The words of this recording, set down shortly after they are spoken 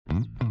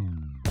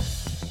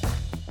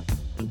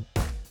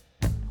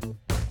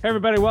Hey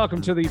everybody,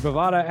 welcome to the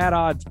Bovada at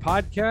Odds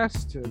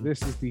podcast.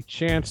 This is the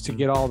chance to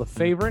get all the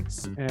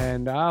favorites.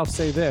 And I'll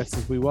say this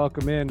as we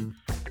welcome in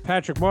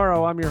Patrick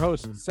Morrow. I'm your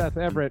host, Seth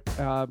Everett.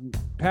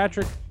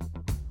 Patrick,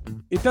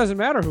 it doesn't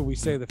matter who we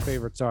say the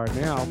favorites are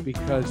now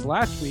because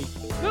last week,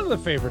 none of the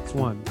favorites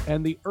won.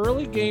 And the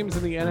early games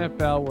in the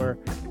NFL were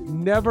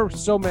never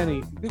so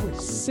many. There were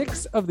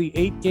 6 of the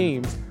 8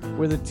 games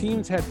where the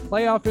teams had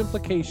playoff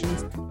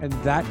implications and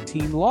that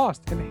team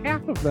lost. And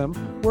half of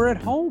them were at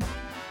home.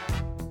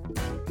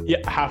 Yeah,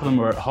 half of them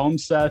were at home,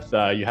 Seth.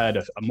 You had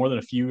more than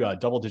a few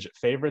double-digit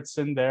favorites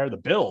in there. The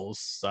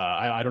Bills,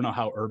 I don't know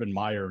how Urban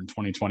Meyer in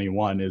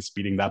 2021 is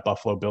beating that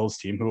Buffalo Bills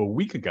team, who a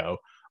week ago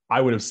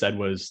I would have said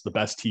was the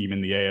best team in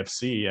the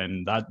AFC.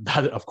 And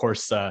that of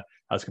course,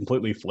 has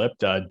completely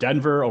flipped.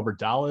 Denver over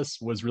Dallas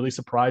was really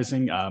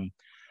surprising.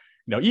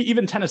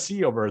 Even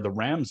Tennessee over the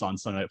Rams on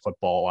Sunday Night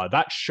Football,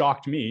 that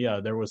shocked me.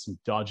 There was some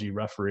dodgy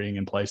refereeing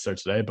in place there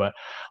today. But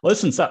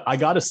listen, Seth, I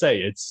got to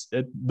say,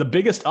 the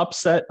biggest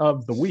upset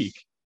of the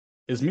week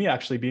is me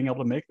actually being able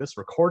to make this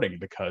recording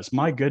because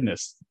my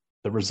goodness,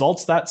 the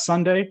results that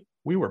Sunday,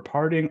 we were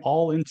partying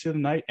all into the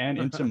night and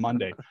into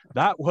Monday.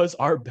 That was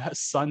our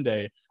best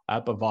Sunday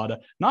at Bovada,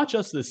 not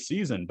just this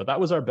season, but that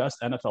was our best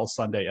NFL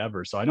Sunday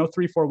ever. So I know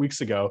 3-4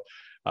 weeks ago,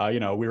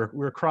 we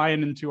were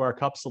crying into our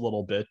cups a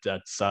little bit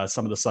at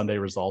some of the Sunday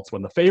results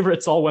when the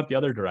favorites all went the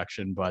other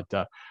direction, but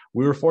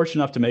we were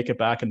fortunate enough to make it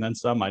back and then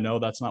some. I know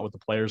that's not what the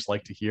players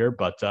like to hear,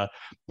 but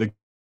the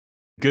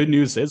good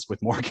news is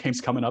with more games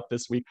coming up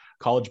this week,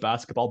 college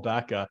basketball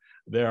back,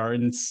 there are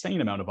an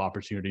insane amount of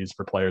opportunities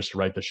for players to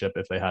right the ship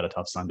if they had a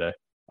tough Sunday.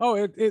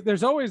 Oh,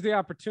 there's always the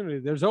opportunity.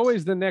 There's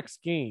always the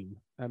next game.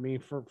 I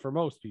mean, for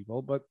most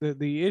people, but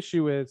the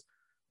issue is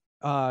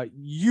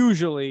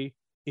usually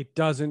it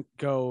doesn't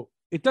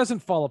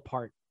fall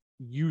apart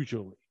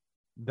usually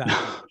that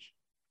much.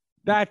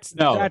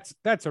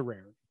 That's a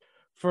rarity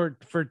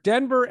for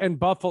Denver and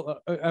Buffalo,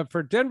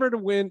 for Denver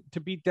to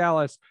beat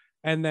Dallas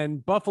and then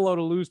Buffalo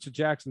to lose to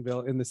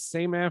Jacksonville in the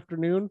same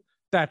afternoon.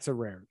 That's a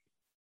rarity.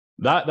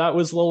 That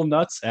was a little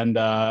nuts. And,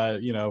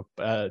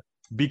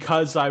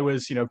 because I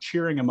was,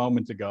 cheering a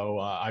moment ago,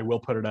 I will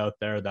put it out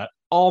there that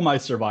all my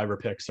Survivor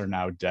picks are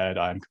now dead.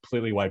 I'm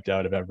completely wiped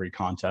out of every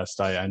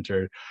contest I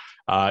entered.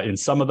 In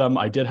some of them,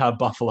 I did have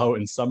Buffalo.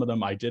 In some of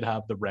them, I did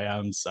have the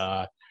Rams.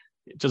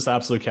 Just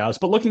absolute chaos.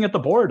 But looking at the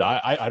board,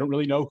 I don't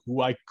really know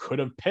who I could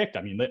have picked.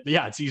 I mean,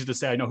 yeah, it's easy to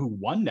say I know who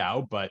won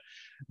now, but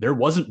there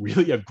wasn't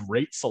really a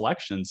great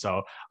selection.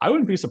 So I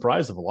wouldn't be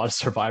surprised if a lot of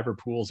Survivor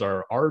pools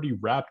are already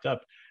wrapped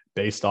up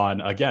based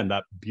on, again,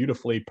 that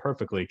beautifully,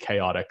 perfectly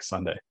chaotic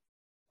Sunday.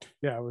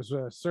 Yeah, it was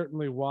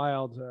certainly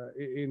wild.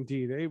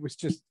 Indeed, it was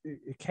just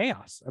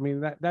chaos. I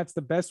mean, that's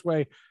the best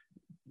way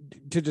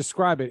to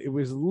describe it. It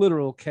was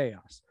literal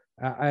chaos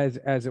as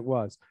it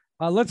was.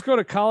 Let's go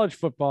to college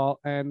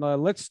football, and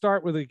let's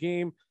start with a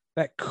game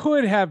that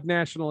could have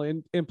national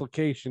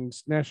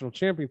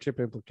championship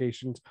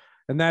implications,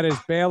 and that is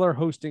Baylor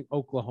hosting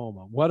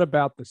Oklahoma. What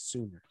about the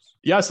Sooners?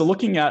 Yeah, so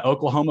looking at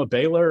Oklahoma,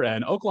 Baylor,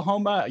 and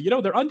Oklahoma,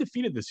 they're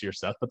undefeated this year,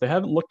 Seth, but they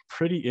haven't looked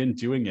pretty in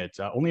doing it.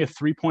 Only a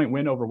 3-point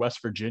win over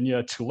West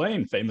Virginia.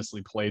 Tulane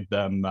famously played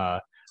them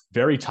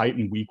very tight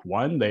in week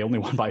 1. They only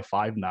won by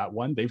 5 in that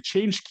one. They've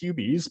changed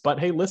QBs, but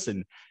hey,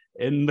 listen,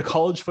 in the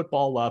college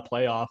football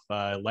playoff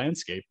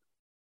landscape,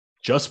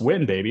 just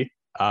win, baby.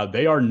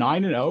 They are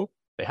 9-0.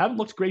 They haven't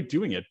looked great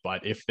doing it,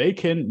 but if they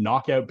can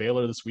knock out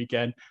Baylor this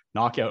weekend,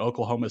 knock out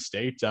Oklahoma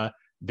State,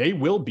 they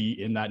will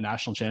be in that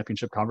national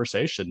championship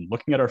conversation.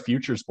 Looking at our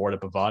futures board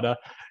at Bovada,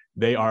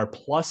 they are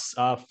plus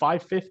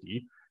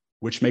 550,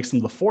 which makes them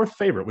the 4th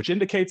favorite, which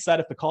indicates that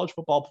if the college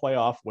football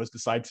playoff was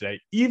decided today,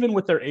 even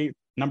with their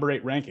number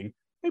 8 ranking,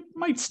 they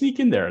might sneak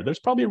in there. There's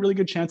probably a really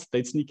good chance that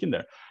they'd sneak in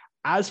there.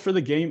 As for the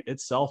game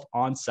itself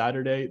on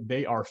Saturday,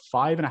 they are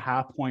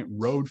 5.5-point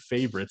road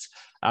favorites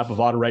at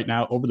Bovada right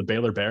now over the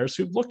Baylor Bears,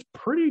 who've looked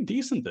pretty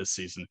decent this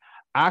season.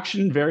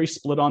 Action very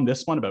split on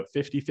this one, about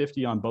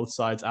 50-50 on both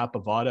sides at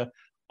Bovada.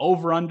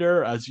 Over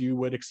under, as you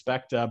would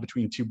expect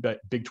between two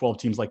Big 12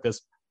 teams like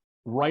this,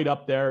 right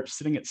up there,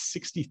 sitting at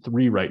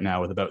 63 right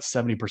now with about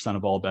 70%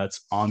 of all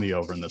bets on the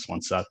over in this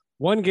one, Seth.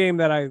 One game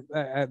that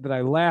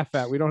I laugh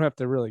at, we don't have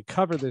to really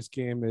cover this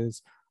game,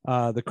 is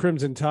the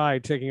Crimson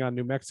Tide taking on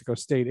New Mexico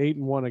State,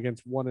 8-1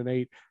 against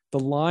 1-8. The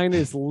line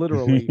is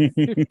literally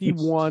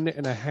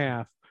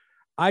 51.5.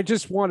 I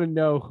just want to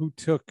know who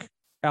took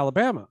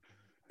Alabama,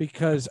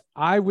 because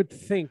I would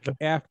think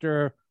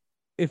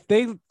if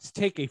they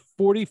take a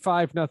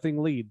 45-0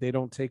 lead, they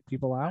don't take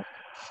people out.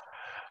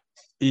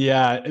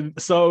 Yeah,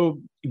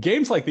 so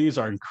games like these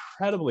are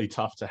incredibly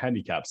tough to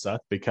handicap,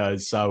 Seth,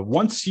 because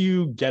once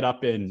you get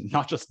up in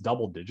not just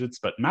double digits,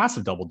 but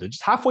massive double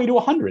digits, halfway to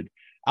 100,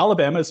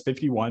 Alabama is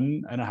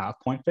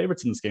 51.5-point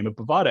favorites in this game at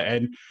Bovada.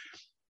 And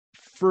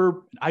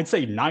for, I'd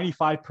say,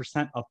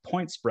 95% of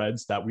point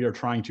spreads that we are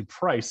trying to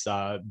price,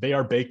 they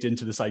are baked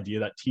into this idea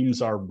that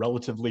teams are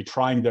relatively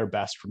trying their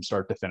best from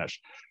start to finish.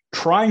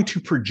 Trying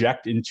to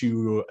project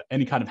into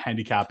any kind of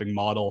handicapping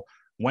model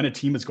when a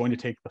team is going to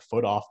take the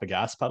foot off the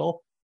gas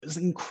pedal is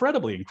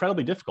incredibly,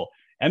 incredibly difficult.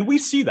 And we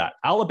see that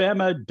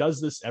Alabama does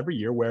this every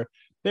year where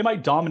they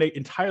might dominate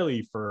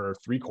entirely for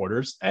 3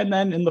 quarters. And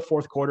then in the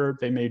 4th quarter,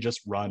 they may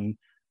just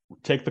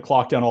take the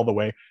clock down all the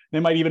way. They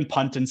might even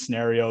punt in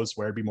scenarios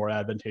where it'd be more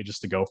advantageous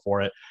to go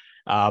for it.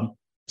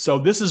 So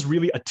this is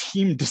really a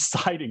team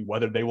deciding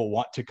whether they will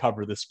want to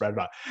cover this spread or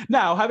not.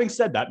 Now, having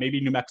said that,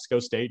 maybe New Mexico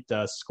State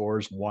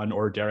scores 1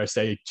 or dare I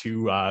say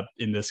 2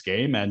 in this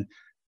game. And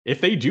if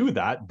they do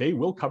that, they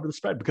will cover the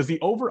spread because the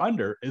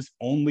over-under is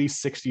only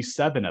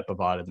 67 at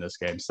Bovada in this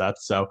game, Seth.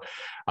 So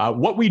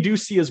what we do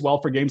see as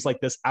well for games like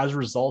this as a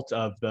result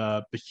of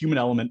the human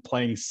element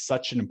playing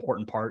such an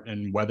important part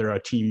in whether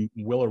a team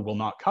will or will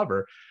not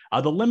cover,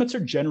 the limits are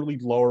generally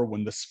lower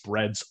when the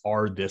spreads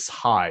are this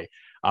high.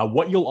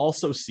 What you'll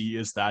also see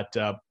is that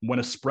when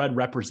a spread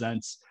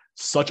represents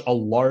such a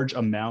large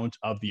amount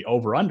of the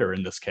over-under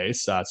in this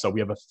case, so we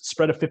have a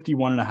spread of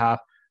 51.5,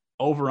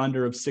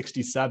 over-under of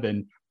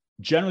 67,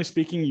 generally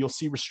speaking, you'll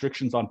see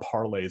restrictions on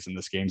parlays in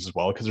this games as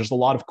well, because there's a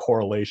lot of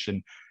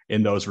correlation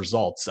in those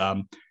results.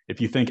 If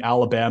you think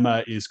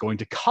Alabama is going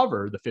to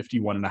cover the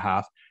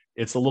 51.5,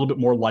 it's a little bit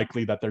more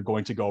likely that they're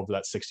going to go over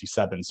that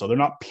 67. So they're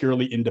not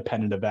purely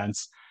independent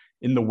events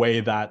in the way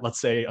that, let's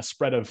say, a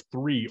spread of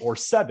 3 or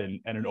 7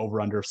 and an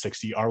over-under of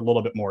 60 are a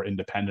little bit more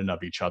independent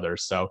of each other.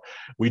 So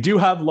we do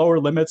have lower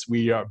limits.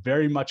 We are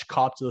very much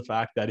caught to the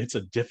fact that it's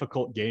a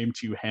difficult game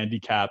to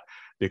handicap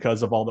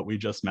because of all that we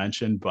just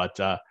mentioned. But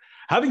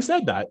having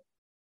said that,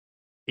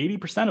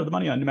 80% of the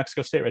money on New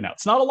Mexico State right now.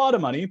 It's not a lot of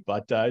money,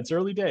 but it's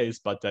early days,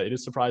 but it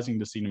is surprising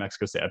to see New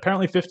Mexico State.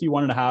 Apparently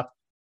 51.5,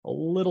 a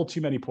little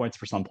too many points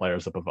for some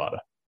players at Bovada.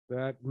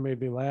 That made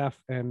me laugh,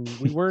 and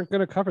we weren't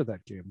going to cover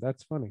that game.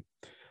 That's funny.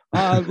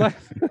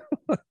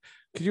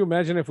 Could you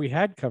imagine if we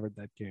had covered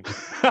that game?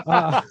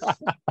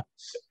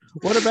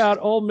 What about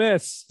Ole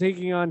Miss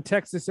taking on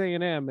Texas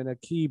A&M in a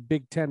key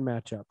Big Ten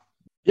matchup?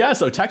 Yeah,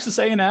 so Texas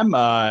A&M,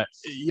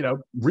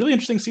 really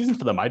interesting season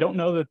for them. I don't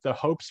know that the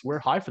hopes were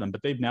high for them,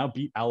 but they've now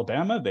beat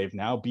Alabama. They've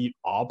now beat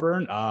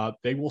Auburn.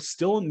 They will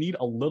still need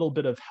a little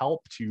bit of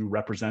help to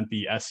represent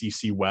the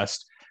SEC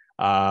West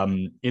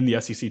in the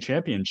SEC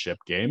championship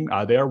game.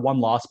 They are 1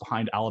 loss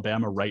behind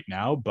Alabama right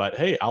now, but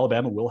hey,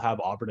 Alabama will have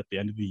Auburn at the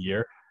end of the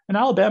year, and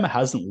Alabama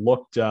hasn't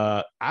looked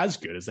as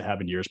good as they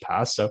have in years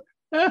past. So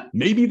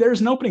maybe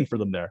there's an opening for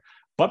them there.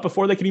 But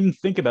before they can even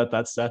think about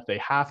that, Seth, they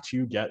have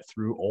to get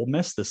through Ole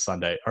Miss this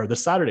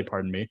Saturday,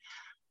 pardon me.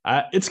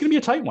 It's going to be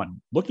a tight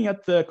one. Looking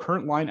at the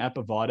current line at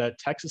Bovada,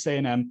 Texas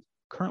A&M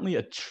currently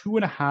a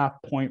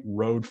 2.5-point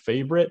road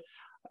favorite.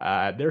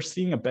 They're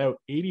seeing about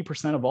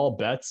 80% of all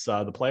bets.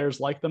 The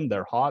players like them.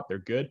 They're hot. They're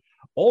good.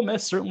 Ole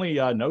Miss certainly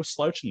no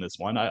slouch in this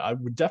one. I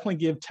would definitely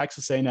give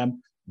Texas A&M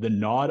the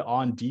nod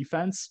on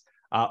defense.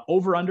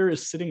 Over-under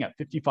is sitting at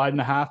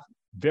 55.5.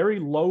 Very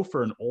low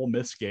for an Ole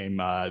Miss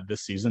game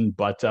this season,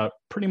 but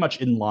pretty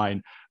much in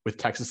line with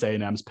Texas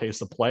A&M's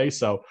pace of play.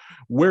 So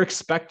we're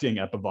expecting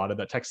at Bovada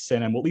that Texas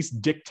A&M will at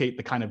least dictate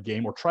the kind of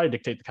game or try to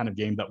dictate the kind of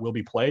game that will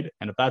be played.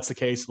 And if that's the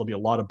case, there'll be a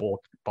lot of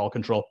ball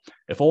control.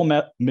 If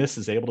Ole Miss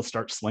is able to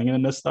start slinging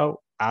in this, though,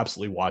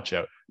 absolutely watch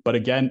out. But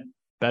again,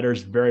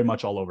 bettors very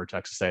much all over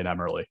Texas A&M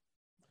early.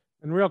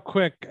 And real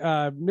quick,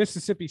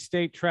 Mississippi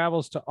State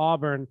travels to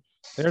Auburn.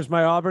 There's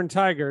my Auburn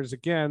Tigers.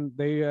 Again,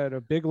 they had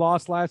a big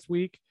loss last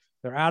week.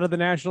 They're out of the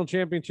national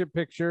championship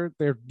picture.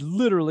 They're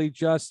literally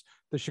just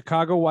the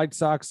Chicago White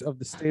Sox of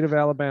the state of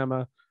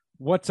Alabama.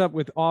 What's up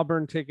with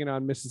Auburn taking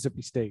on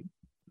Mississippi State?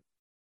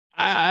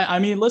 I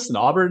mean, listen,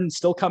 Auburn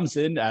still comes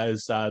in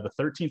as the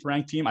 13th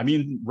ranked team. I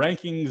mean,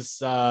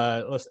 rankings,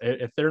 listen,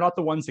 if they're not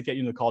the ones that get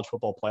you in the college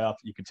football playoff,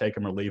 you can take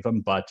them or leave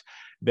them. But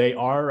they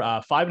are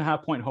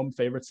 5.5-point home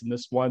favorites in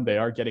this one. They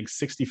are getting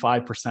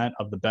 65%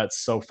 of the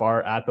bets so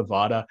far at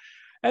Bovada.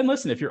 And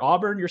listen, if you're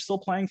Auburn, you're still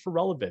playing for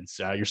relevance.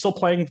 You're still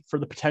playing for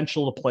the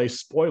potential to play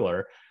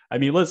spoiler. I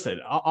mean, listen,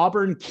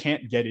 Auburn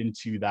can't get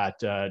into that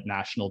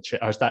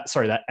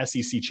that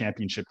SEC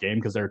championship game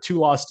because they're a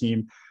 2-loss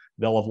team.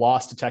 They'll have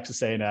lost to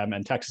Texas A&M,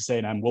 and Texas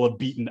A&M will have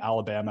beaten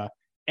Alabama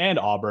and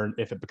Auburn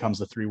if it becomes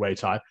a 3-way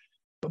tie.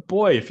 But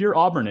boy, if you're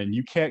Auburn and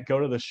you can't go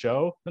to the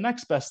show, the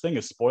next best thing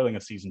is spoiling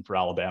a season for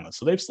Alabama.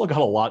 So they've still got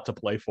a lot to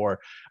play for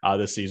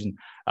this season.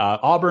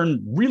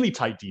 Auburn, really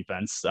tight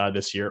defense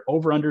this year.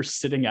 Over-under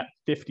sitting at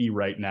 50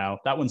 right now.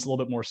 That one's a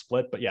little bit more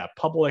split. But yeah,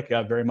 public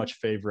very much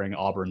favoring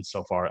Auburn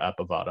so far at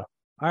Bovada.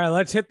 All right,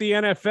 let's hit the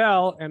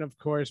NFL. And of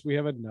course, we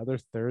have another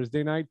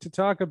Thursday night to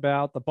talk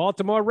about. The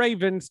Baltimore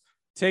Ravens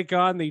take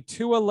on the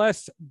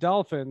Tua-less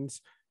Dolphins.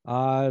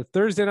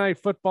 Thursday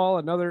night football,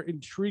 another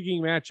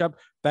intriguing matchup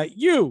that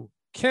you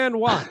can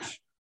watch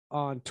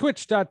on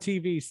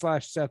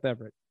twitch.tv/Seth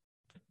Everett.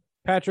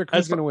 Patrick,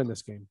 who's going to win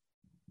this game?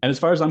 And as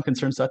far as I'm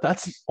concerned, Seth,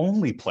 that's the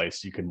only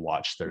place you can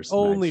watch Thursday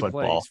night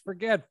football. Place.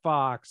 Forget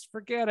Fox,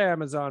 forget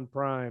Amazon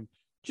Prime.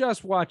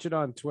 Just watch it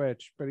on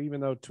Twitch. But even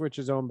though Twitch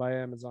is owned by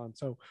Amazon,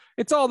 so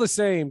it's all the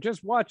same.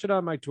 Just watch it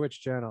on my Twitch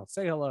channel.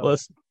 Say hello.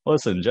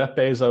 Listen, Jeff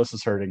Bezos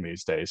is hurting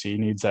these days. He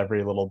needs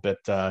every little bit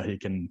he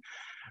can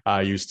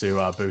used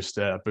to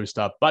boost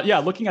up. But yeah,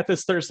 looking at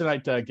this Thursday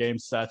night game,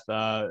 Seth,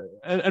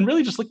 and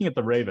really just looking at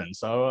the Ravens.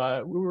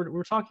 So we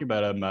were talking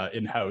about them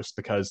in house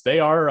because they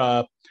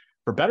are,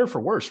 for better for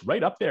worse,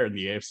 right up there in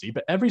the AFC.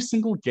 But every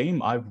single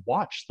game I've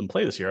watched them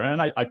play this year,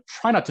 and I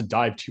try not to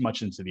dive too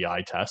much into the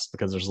eye test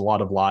because there's a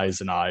lot of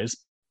lies and eyes.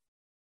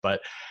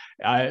 But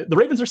the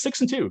Ravens are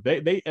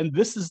 6-2. And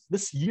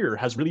this year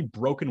has really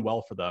broken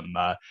well for them.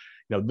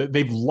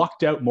 They've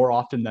lucked out more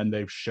often than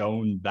they've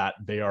shown that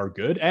they are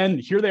good. And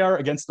here they are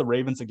against the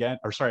Ravens again,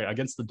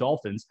 against the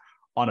Dolphins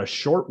on a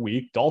short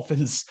week.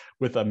 Dolphins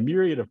with a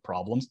myriad of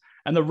problems,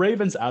 and the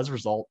Ravens, as a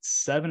result,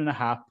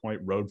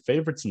 7.5-point road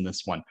favorites in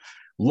this one.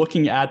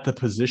 Looking at the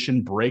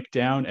position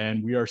breakdown,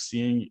 and we are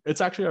seeing it's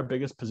actually our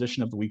biggest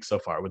position of the week so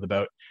far, with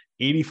about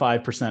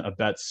 85% of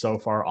bets so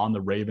far on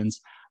the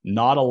Ravens.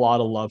 Not a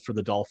lot of love for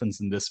the Dolphins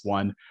in this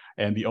one,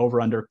 and the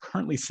over-under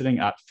currently sitting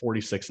at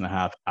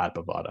 46.5 at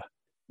Bovada.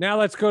 Now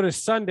let's go to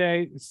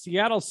Sunday.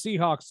 Seattle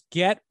Seahawks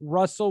get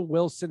Russell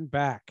Wilson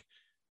back.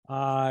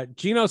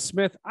 Geno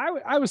Smith,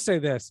 I would say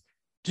this.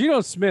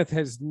 Geno Smith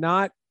has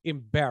not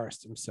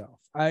embarrassed himself.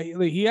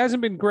 He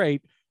hasn't been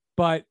great,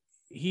 but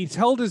he's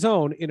held his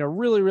own in a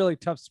really, really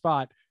tough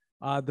spot.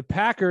 The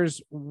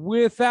Packers,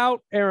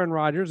 without Aaron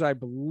Rodgers, I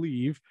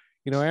believe,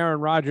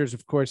 Aaron Rodgers,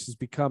 of course, has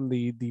become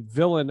the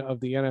villain of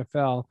the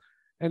NFL.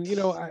 And,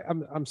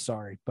 I'm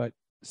sorry, but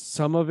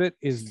some of it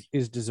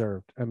is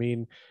deserved. I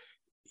mean,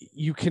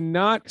 you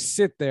cannot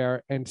sit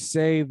there and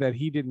say that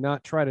he did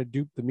not try to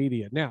dupe the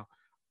media. Now,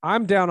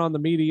 I'm down on the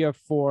media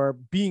for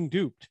being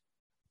duped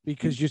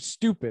because you're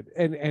stupid.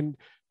 And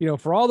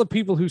for all the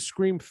people who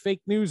scream fake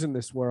news in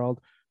this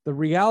world, the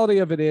reality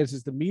of it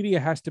is the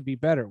media has to be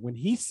better. When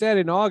he said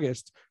in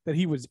August that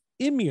he was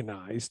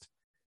immunized,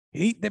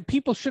 that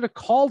people should have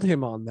called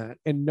him on that,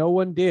 and no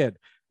one did.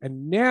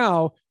 And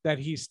now that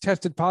he's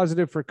tested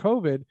positive for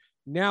COVID,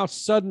 now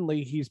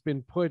suddenly he's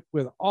been put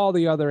with all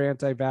the other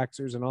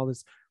anti-vaxxers and all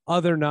this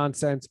other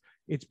nonsense.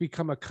 It's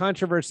become a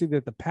controversy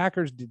that the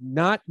Packers did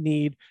not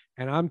need.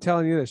 And I'm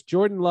telling you this,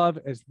 Jordan Love,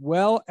 as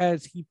well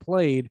as he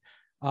played,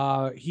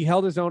 he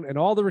held his own, and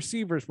all the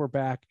receivers were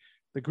back.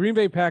 The Green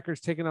Bay Packers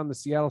taking on the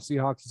Seattle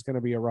Seahawks is going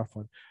to be a rough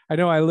one. I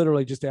know I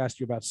literally just asked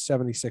you about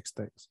 76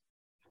 things.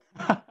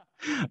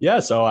 Yeah,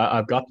 so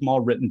I've got them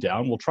all written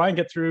down. We'll try and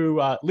get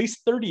through at least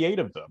 38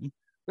 of them,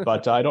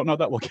 but I don't know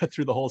that we'll get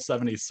through the whole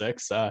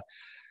 76.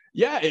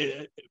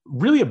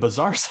 Really a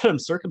bizarre set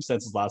of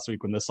circumstances last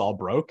week when this all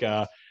broke.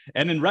 And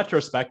in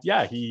retrospect,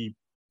 I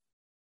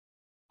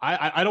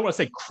don't want to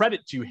say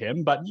credit to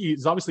him, but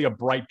he's obviously a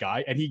bright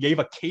guy, and he gave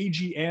a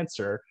cagey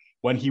answer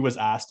when he was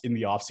asked in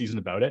the offseason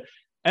about it.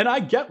 And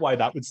I get why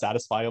that would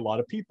satisfy a lot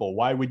of people.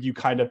 Why would you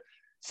kind of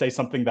say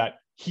something that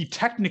he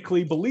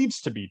technically believes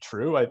to be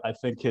true? I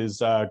think his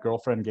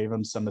girlfriend gave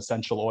him some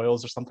essential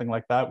oils or something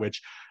like that,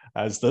 which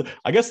I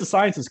guess the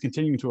science is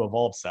continuing to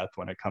evolve, Seth,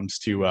 when it comes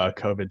to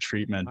COVID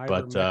treatment.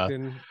 But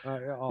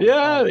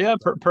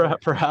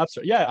perhaps.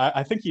 Yeah,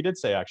 I think he did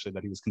say actually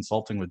that he was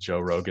consulting with Joe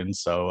Rogan.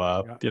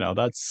 So,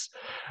 that's,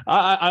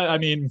 I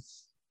mean,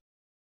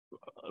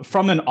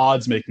 from an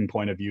odds making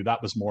point of view,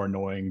 that was more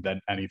annoying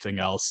than anything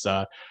else.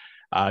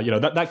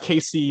 That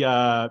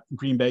KC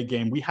Green Bay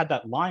game, we had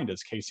that lined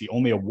as KC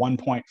only a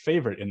 1-point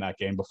favorite in that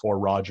game before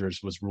Rodgers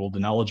was ruled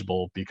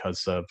ineligible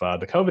because of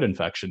the COVID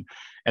infection.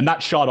 And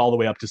that shot all the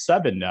way up to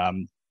 7.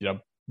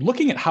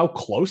 Looking at how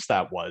close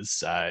that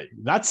was,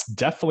 that's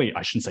definitely,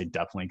 I shouldn't say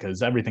definitely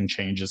because everything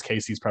changes.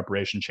 KC's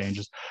preparation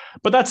changes,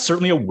 but that's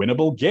certainly a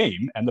winnable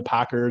game. And the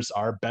Packers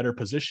are better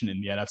positioned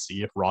in the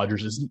NFC if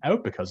Rodgers isn't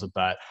out because of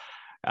that.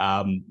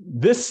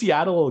 This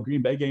Seattle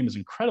Green Bay game is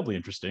incredibly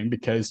interesting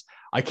because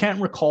I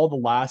can't recall the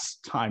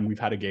last time we've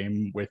had a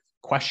game with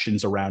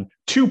questions around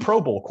 2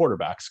 Pro Bowl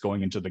quarterbacks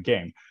going into the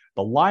game.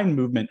 The line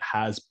movement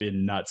has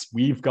been nuts.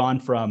 We've gone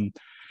from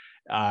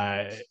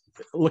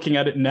looking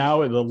at it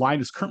now, the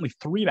line is currently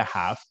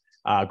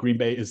 3.5. Green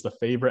Bay is the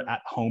favorite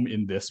at home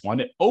in this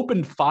one. It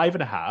opened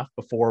 5.5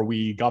 before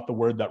we got the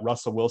word that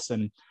Russell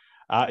Wilson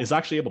is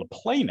actually able to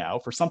play now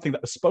for something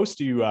that was supposed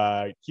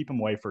to keep him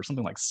away for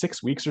something like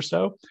 6 weeks or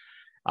so.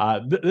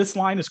 This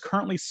line is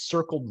currently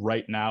circled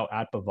right now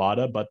at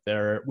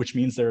Bovada, which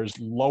means there's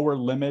lower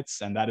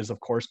limits. And that is, of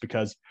course,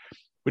 because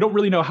we don't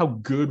really know how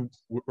good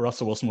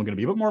Russell Wilson will going to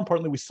be. But more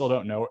importantly, we still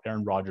don't know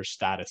Aaron Rodgers'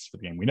 status for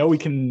the game. We know we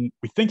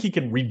think he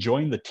can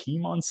rejoin the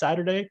team on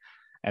Saturday,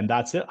 and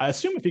that's it. I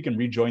assume if he can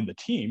rejoin the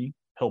team,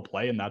 he'll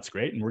play, and that's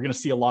great. And we're going to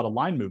see a lot of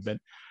line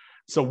movement.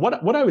 So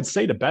what I would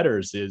say to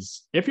bettors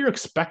is if you're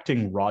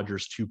expecting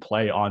Rodgers to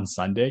play on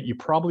Sunday, you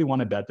probably want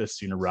to bet this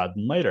sooner rather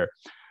than later.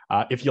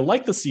 If you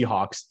like the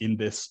Seahawks in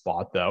this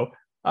spot, though,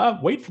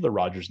 wait for the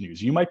Rodgers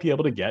news. You might be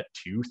able to get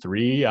 2,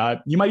 3.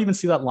 You might even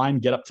see that line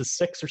get up to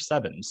 6 or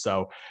 7.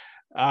 So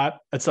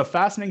it's a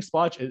fascinating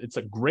spot. It's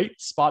a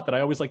great spot that I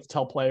always like to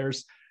tell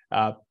players.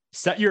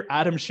 set your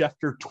Adam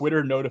Schefter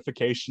Twitter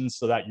notifications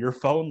so that your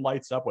phone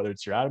lights up, whether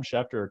it's your Adam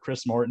Schefter or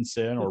Chris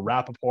Mortensen or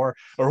Rappaport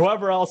or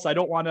whoever else. I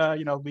don't want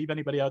to, leave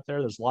anybody out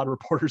there. There's a lot of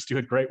reporters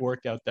doing great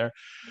work out there.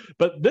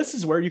 But this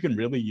is where you can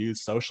really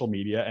use social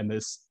media and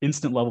this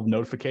instant level of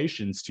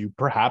notifications to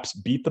perhaps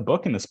beat the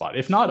book in the spot.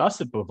 If not us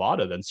at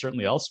Bovada, then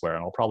certainly elsewhere.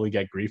 And I'll probably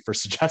get grief for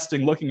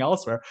suggesting looking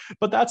elsewhere,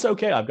 but that's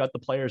okay. I've got the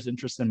players'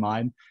 interest in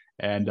mind,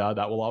 and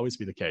that will always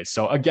be the case.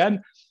 So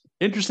again,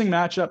 interesting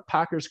matchup.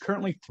 Packers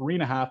currently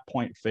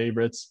 3.5-point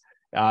favorites.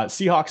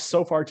 Seahawks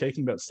so far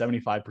taking about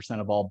 75%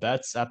 of all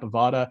bets at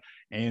Bovada,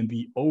 and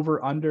the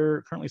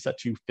over-under currently set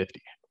to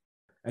 50.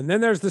 And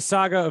then there's the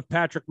saga of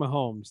Patrick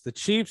Mahomes. The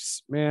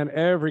Chiefs, man,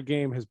 every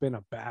game has been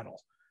a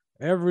battle.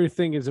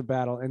 Everything is a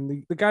battle.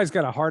 And the guy's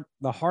got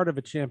the heart of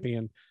a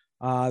champion.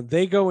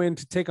 They go in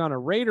to take on a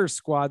Raiders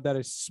squad that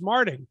is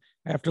smarting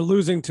after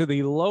losing to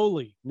the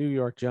lowly New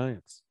York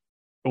Giants.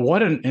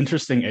 What an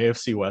interesting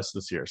AFC West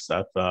this year,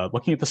 Seth.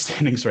 Looking at the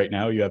standings right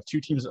now, you have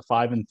two teams at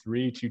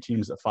 5-3, two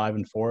teams at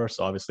 5-4.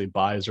 So obviously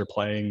buys are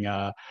playing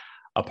a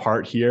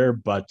part here.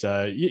 But,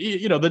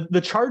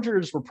 the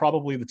Chargers were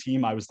probably the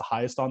team I was the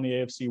highest on the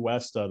AFC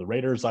West. The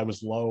Raiders I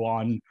was low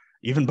on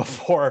even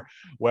before,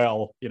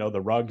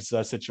 the Ruggs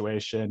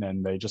situation.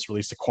 And they just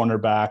released a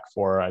cornerback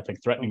for, I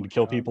think, threatening to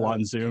kill people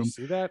on Zoom.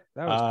 See that?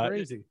 That was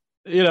crazy.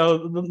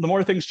 The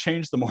more things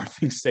change, the more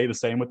things stay the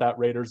same with that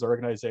Raiders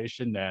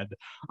organization. And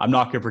I'm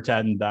not going to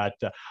pretend that,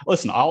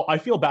 listen, I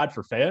feel bad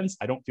for fans.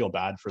 I don't feel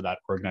bad for that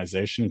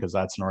organization because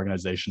that's an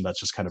organization that's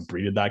just kind of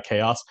breeded that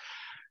chaos.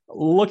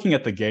 Looking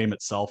at the game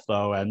itself,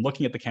 though, and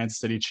looking at the Kansas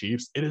City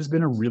Chiefs, it has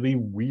been a really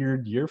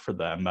weird year for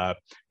them.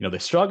 They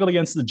struggled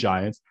against the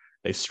Giants.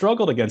 They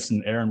struggled against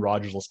an Aaron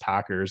Rodgers-less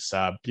Packers,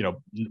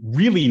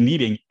 really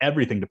needing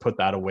everything to put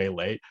that away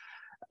late.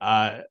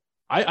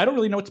 I don't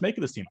really know what to make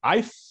of this team.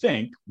 I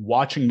think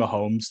watching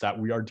Mahomes that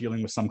we are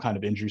dealing with some kind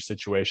of injury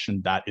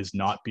situation that is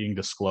not being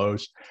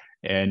disclosed.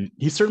 And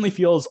he certainly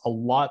feels a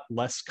lot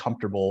less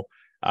comfortable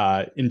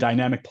in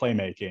dynamic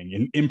playmaking,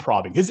 in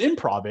improving. His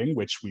improving,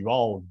 which we've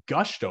all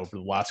gushed over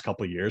the last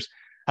couple of years,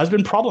 has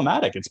been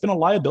problematic. It's been a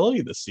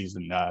liability this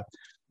season.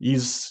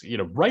 He's,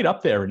 right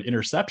up there in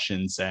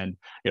interceptions. And,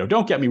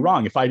 don't get me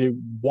wrong. If I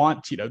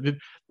want,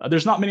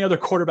 there's not many other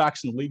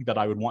quarterbacks in the league that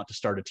I would want to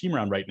start a team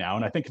around right now.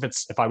 And I think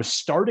if I was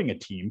starting a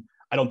team,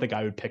 I don't think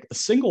I would pick a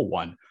single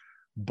one,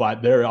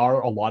 but there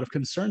are a lot of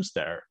concerns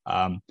there.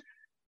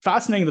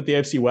 Fascinating that the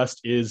AFC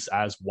West is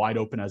as wide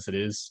open as it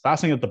is.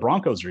 Fascinating that the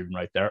Broncos are even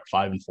right there at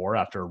 5-4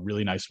 after a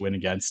really nice win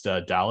against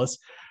Dallas.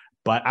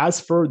 But as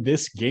for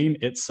this game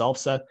itself,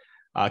 Seth,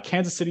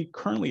 Kansas City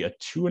currently a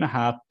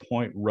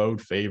 2.5-point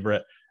road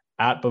favorite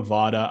at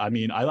Bovada. I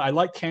mean, I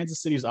like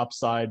Kansas City's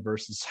upside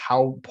versus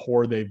how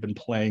poor they've been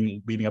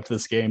playing leading up to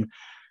this game.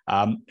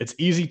 It's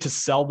easy to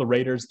sell the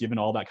Raiders given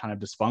all that kind of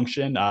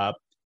dysfunction.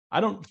 I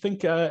don't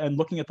think, and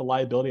looking at the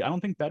liability, I don't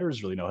think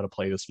bettors really know how to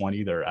play this one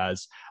either.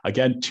 As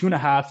again,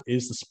 2.5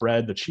 is the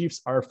spread. The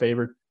Chiefs are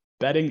favored.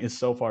 Betting is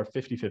so far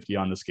 50-50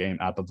 on this game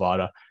at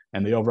Bovada,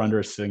 and the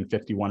over-under is sitting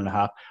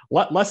 51.5.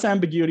 Less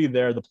ambiguity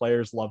there. The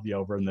players love the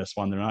over in this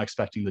one. They're not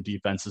expecting the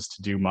defenses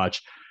to do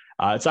much.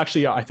 It's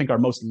actually, I think, our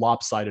most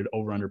lopsided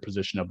over-under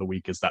position of the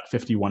week is that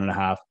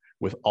 51.5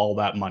 with all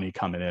that money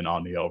coming in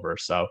on the over.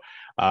 So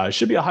it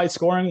should be a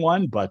high-scoring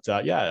one, but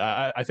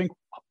I think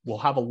we'll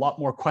have a lot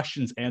more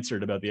questions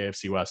answered about the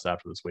AFC West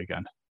after this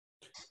weekend.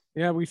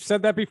 Yeah, we've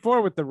said that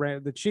before with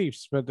the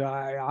Chiefs, but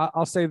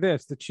I'll say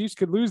this: the Chiefs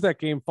could lose that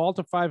game, fall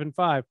to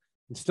 5-5,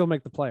 and still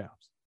make the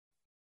playoffs.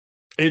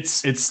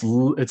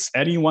 It's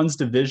anyone's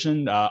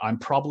division. I'm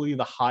probably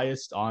the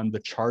highest on the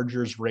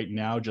Chargers right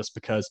now just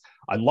because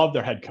I love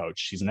their head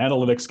coach. He's an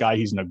analytics guy.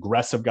 He's an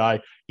aggressive guy.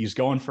 He's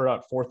going for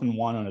a 4th and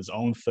 1 on his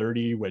own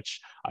 30,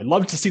 which I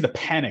love to see the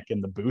panic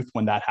in the booth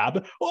when that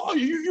happened. Oh,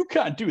 you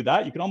can't do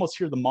that. You can almost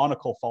hear the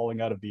monocle falling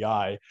out of the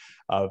eye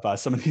of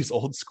some of these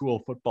old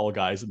school football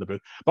guys in the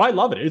booth. But I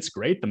love it. It's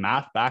great. The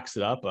math backs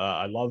it up.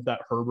 I love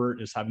that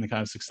Herbert is having the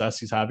kind of success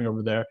he's having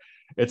over there.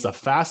 It's a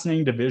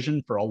fascinating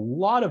division for a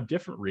lot of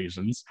different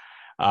reasons.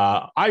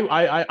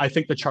 I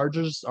think the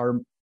Chargers are,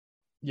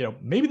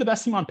 maybe the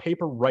best team on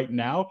paper right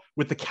now,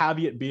 with the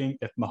caveat being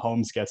if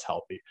Mahomes gets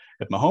healthy.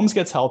 If Mahomes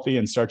gets healthy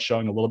and starts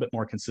showing a little bit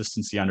more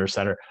consistency under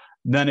center,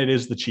 then it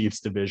is the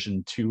Chiefs'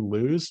 division to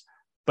lose.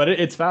 But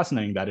it's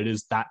fascinating that it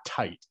is that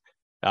tight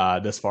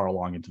this far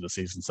along into the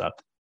season, Seth.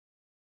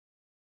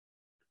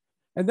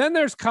 And then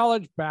there's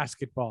college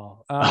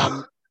basketball.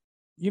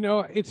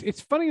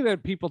 It's funny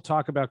that people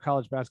talk about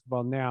college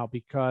basketball now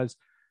because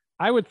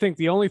I would think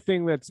the only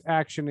thing that's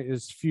action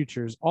is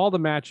futures. All the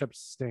matchups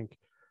stink.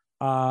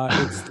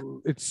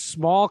 It's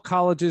small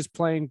colleges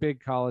playing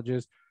big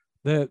colleges.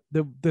 The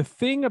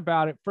thing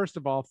about it, first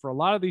of all, for a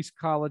lot of these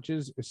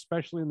colleges,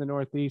 especially in the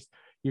Northeast,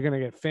 you're going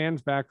to get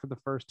fans back for the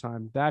first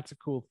time. That's a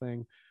cool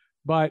thing.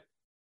 But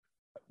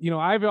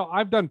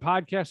I've done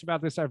podcasts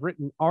about this. I've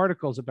written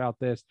articles about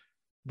this.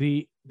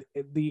 The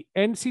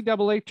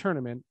NCAA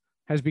tournament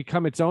has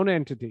become its own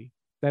entity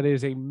that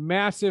is a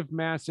massive,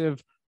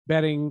 massive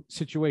betting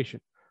situation.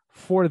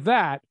 For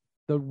that,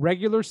 the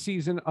regular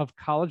season of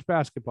college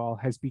basketball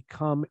has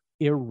become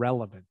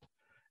irrelevant.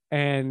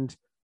 And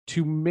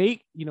to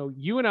make,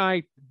 you and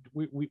I,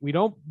 we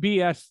don't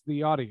BS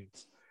the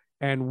audience,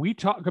 and we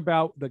talk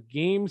about the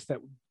games that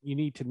you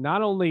need to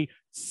not only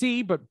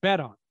see, but bet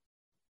on.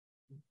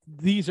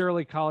 These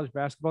early college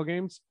basketball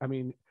games, I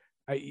mean,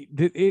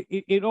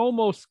 it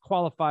almost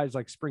qualifies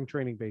like spring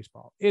training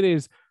baseball. It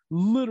is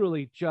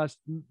literally just,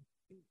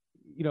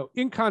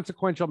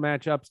 inconsequential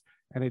matchups,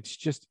 and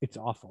it's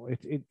awful.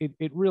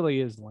 It really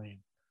is lame.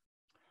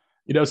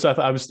 Seth,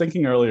 I was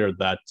thinking earlier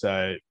that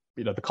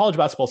the college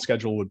basketball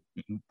schedule would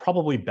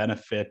probably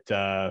benefit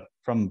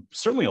from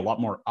certainly a lot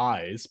more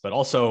eyes, but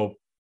also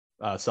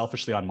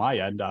selfishly on my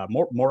end,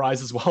 more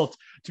eyes as well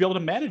to be able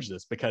to manage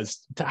this,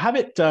 because to have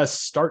it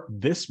start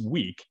this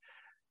week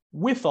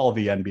with all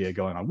the NBA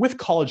going on, with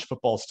college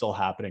football still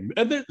happening,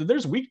 and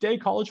there's weekday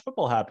college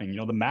football happening.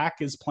 The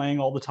MAC is playing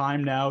all the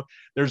time now.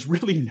 There's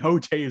really no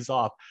days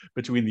off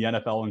between the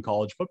NFL and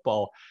college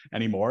football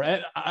anymore.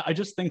 And I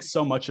just think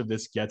so much of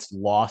this gets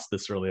lost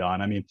this early on.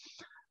 I mean,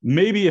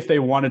 maybe if they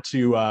wanted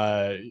to,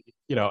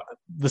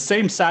 the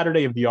same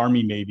Saturday of the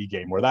Army-Navy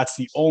game, where that's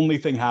the only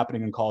thing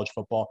happening in college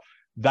football,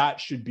 that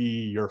should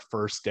be your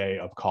first day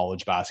of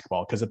college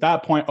basketball. Because at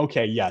that point,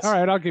 okay, yes. All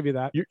right, I'll give you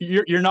that.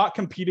 You're not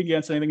competing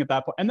against anything at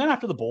that point. And then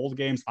after the bowl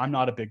games, I'm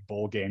not a big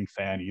bowl game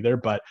fan either.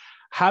 But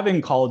having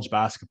college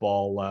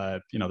basketball,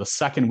 the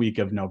second week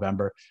of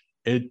November,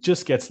 it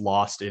just gets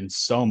lost in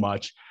so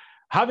much.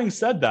 Having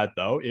said that,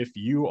 though, if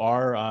you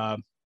are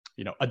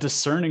a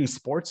discerning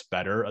sports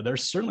bettor,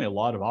 there's certainly a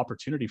lot of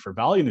opportunity for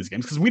value in these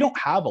games, because we don't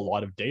have a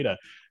lot of data.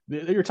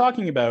 You're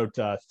talking about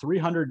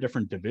 300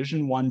 different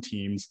Division I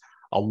teams,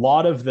 a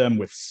lot of them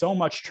with so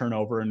much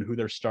turnover and who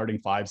their starting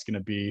five is going to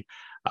be.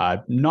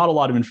 Not a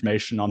lot of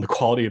information on the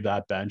quality of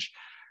that bench.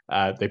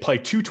 They play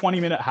 2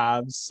 20-minute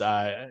halves.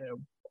 I'm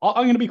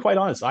going to be quite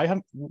honest.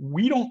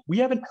 We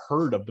haven't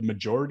heard of the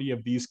majority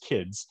of these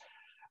kids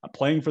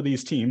playing for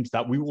these teams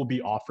that we will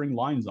be offering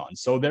lines on.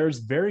 So there's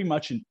very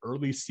much an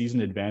early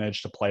season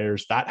advantage to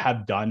players that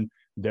have done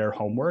their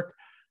homework.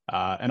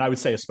 And I would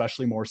say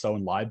especially more so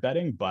in live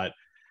betting, but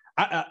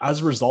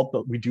as a result,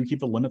 we do keep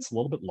the limits a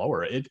little bit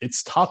lower.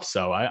 It's tough.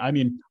 So I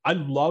mean, I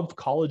love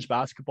college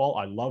basketball.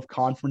 I love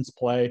conference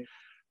play.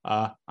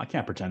 I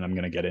can't pretend I'm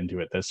going to get into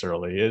it this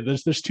early.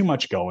 There's too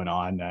much going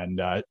on,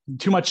 and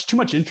too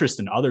much interest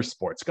in other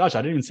sports. Gosh,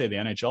 I didn't even say the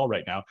NHL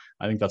right now.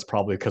 I think that's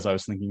probably because I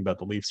was thinking about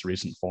the Leafs'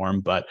 recent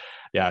form. But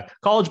yeah,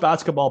 college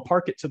basketball,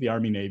 park it to the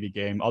Army-Navy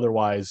game.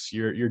 Otherwise,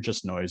 you're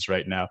just noise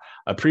right now.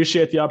 I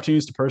appreciate the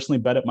opportunities to personally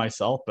bet it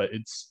myself, but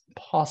it's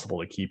possible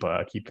to keep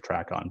a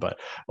track on. But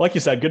like you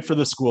said, good for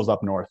the schools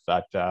up north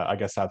that I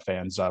guess have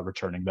fans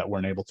returning that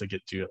weren't able to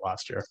get to it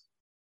last year.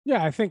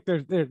 Yeah, I think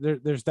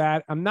there's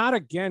that. I'm not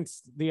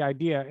against the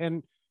idea.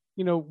 And,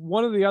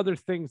 one of the other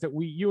things that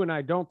you and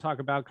I don't talk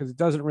about, because it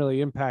doesn't really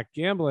impact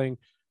gambling,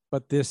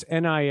 but this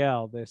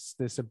NIL,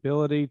 this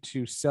ability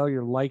to sell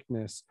your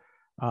likeness.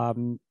 A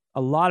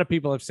lot of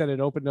people have said it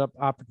opened up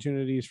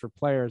opportunities for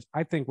players.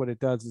 I think what it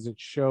does is it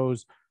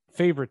shows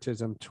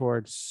favoritism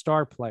towards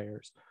star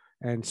players,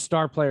 and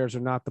star players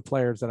are not the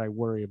players that I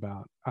worry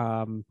about.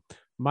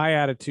 My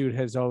attitude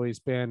has always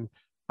been,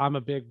 I'm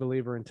a big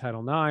believer in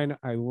Title IX.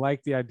 I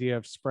like the idea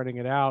of spreading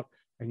it out,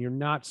 and you're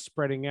not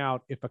spreading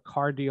out if a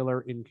car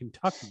dealer in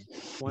Kentucky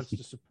wants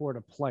to support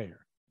a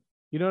player.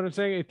 You know what I'm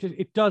saying?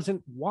 It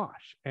doesn't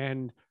wash,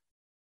 and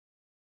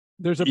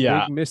there's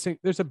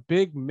a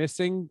big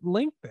missing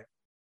link there.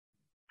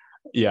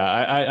 Yeah,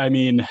 I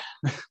mean,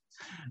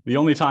 the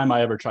only time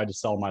I ever tried to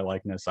sell my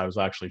likeness, I was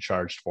actually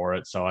charged for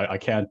it. So I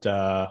can't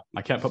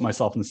put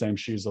myself in the same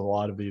shoes of a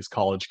lot of these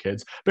college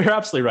kids. But you're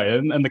absolutely right.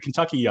 And the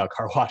Kentucky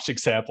car wash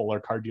example or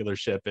car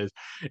dealership is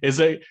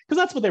because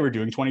that's what they were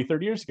doing 20,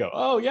 30 years ago.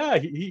 Oh yeah,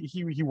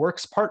 he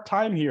works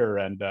part-time here,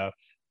 and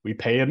we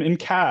pay him in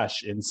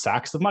cash, in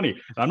sacks of money.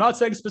 And I'm not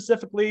saying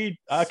specifically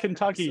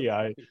Kentucky.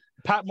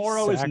 Pat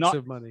Morrow is not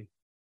of money.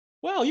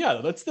 Well,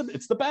 yeah, it's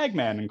the bag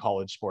man in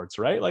college sports,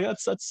 right? Like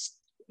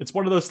it's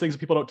one of those things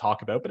people don't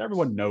talk about, but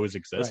everyone knows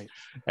exists.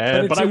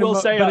 Right. But I will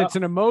say, it's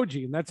an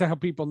emoji, and that's how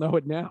people know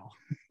it now.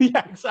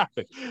 Yeah,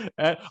 exactly.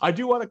 I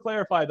do want to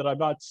clarify that I'm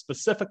not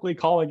specifically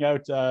calling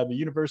out the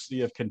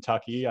University of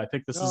Kentucky. I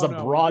think this is a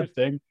broad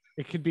thing.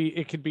 It could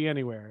be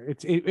anywhere.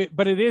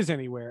 But it is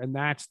anywhere, and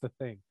that's the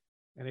thing.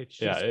 And it's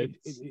just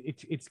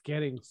it's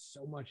getting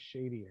so much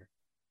shadier.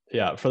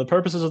 Yeah, for the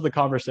purposes of the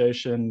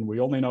conversation, we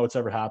only know it's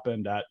ever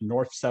happened at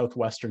North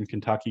Southwestern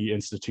Kentucky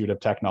Institute of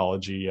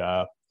Technology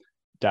 --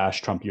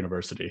 Trump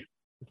University.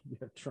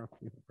 Yeah, Trump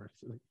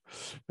University.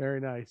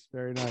 Very nice.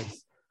 Very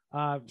nice.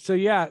 So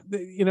yeah,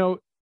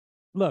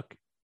 look,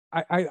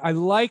 I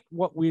like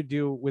what we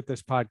do with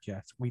this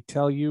podcast. We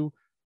tell you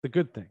the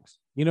good things.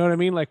 You know what I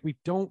mean? Like, we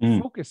don't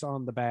focus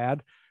on the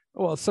bad.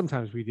 Well,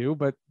 sometimes we do,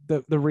 but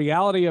the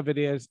reality of it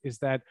is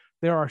that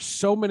there are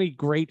so many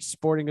great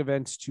sporting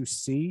events to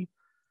see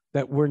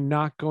that we're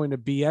not going to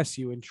BS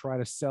you and try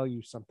to sell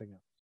you something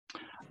else.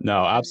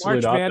 No,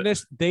 absolutely March not.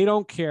 Madness, they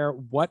don't care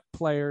what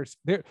players.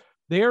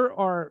 There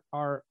are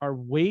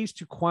ways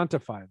to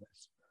quantify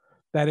this.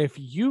 that if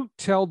you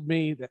told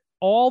me that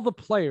all the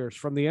players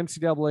from the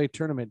NCAA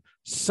tournament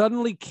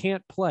suddenly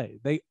can't play,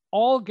 they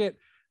all get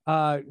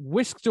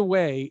whisked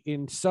away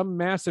in some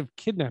massive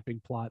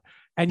kidnapping plot,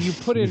 and you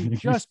put in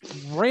just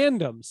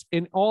randoms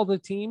in all the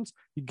teams,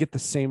 you get the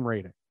same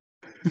rating.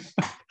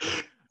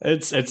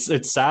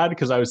 It's sad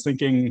because I was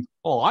thinking,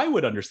 oh, I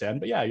would understand,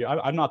 but yeah,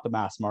 I'm not the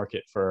mass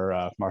market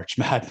for March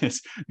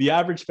Madness. The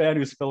average fan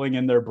who's filling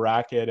in their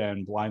bracket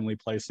and blindly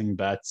placing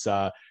bets,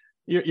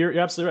 you're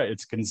absolutely right.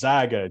 It's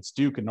Gonzaga, it's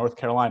Duke, and North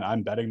Carolina.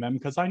 I'm betting them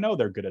because I know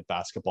they're good at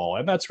basketball,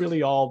 and that's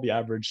really all the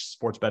average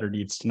sports bettor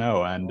needs to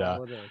know. And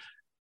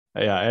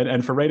yeah,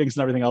 and for ratings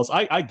and everything else,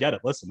 I get it.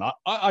 Listen,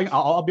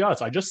 I'll be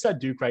honest. I just said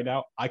Duke right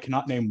now. I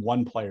cannot name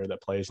one player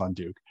that plays on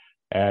Duke.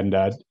 And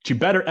to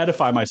better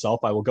edify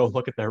myself, I will go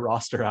look at their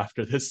roster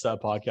after this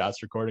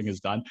podcast recording is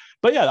done.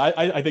 But yeah,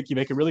 I think you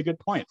make a really good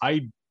point.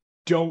 I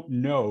don't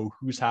know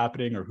who's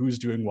happening or who's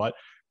doing what.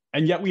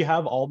 And yet we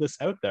have all this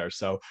out there.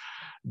 So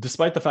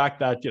despite the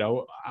fact that,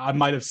 I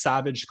might have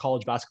savaged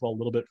college basketball a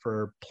little bit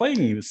for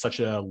playing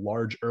such a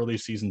large early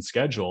season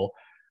schedule,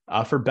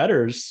 for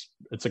bettors,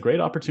 it's a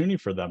great opportunity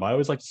for them. I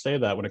always like to say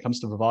that when it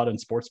comes to Bovada and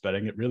sports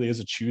betting, it really is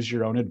a choose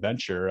your own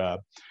adventure.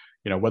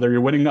 Whether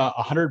you're winning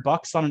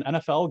 $100 on an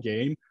NFL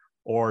game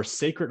or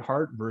Sacred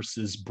Heart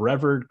versus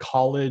Brevard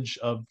College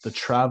of the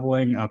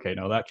Traveling. Okay,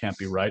 no, that can't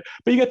be right.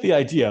 But you get the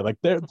idea. Like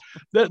there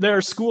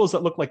are schools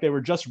that look like they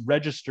were just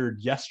registered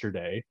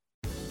yesterday,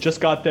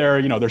 just got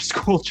their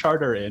school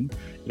charter in,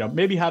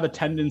 maybe have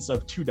attendance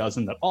of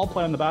 24 that all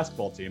play on the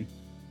basketball team.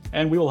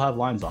 And we will have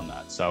lines on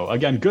that. So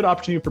again, good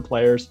opportunity for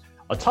players.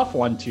 A tough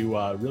one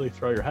to really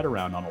throw your head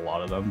around on a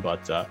lot of them,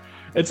 but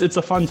it's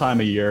a fun time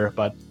of year.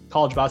 But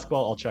college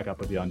basketball, I'll check up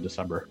with you on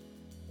December.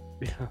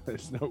 Yeah,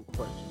 there's no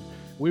question.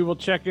 We will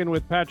check in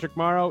with Patrick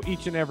Morrow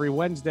each and every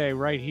Wednesday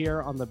right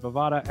here on the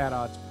Bovada at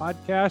Odds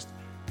podcast.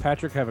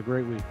 Patrick, have a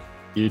great week.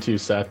 You too,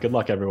 Seth. Good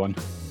luck, everyone.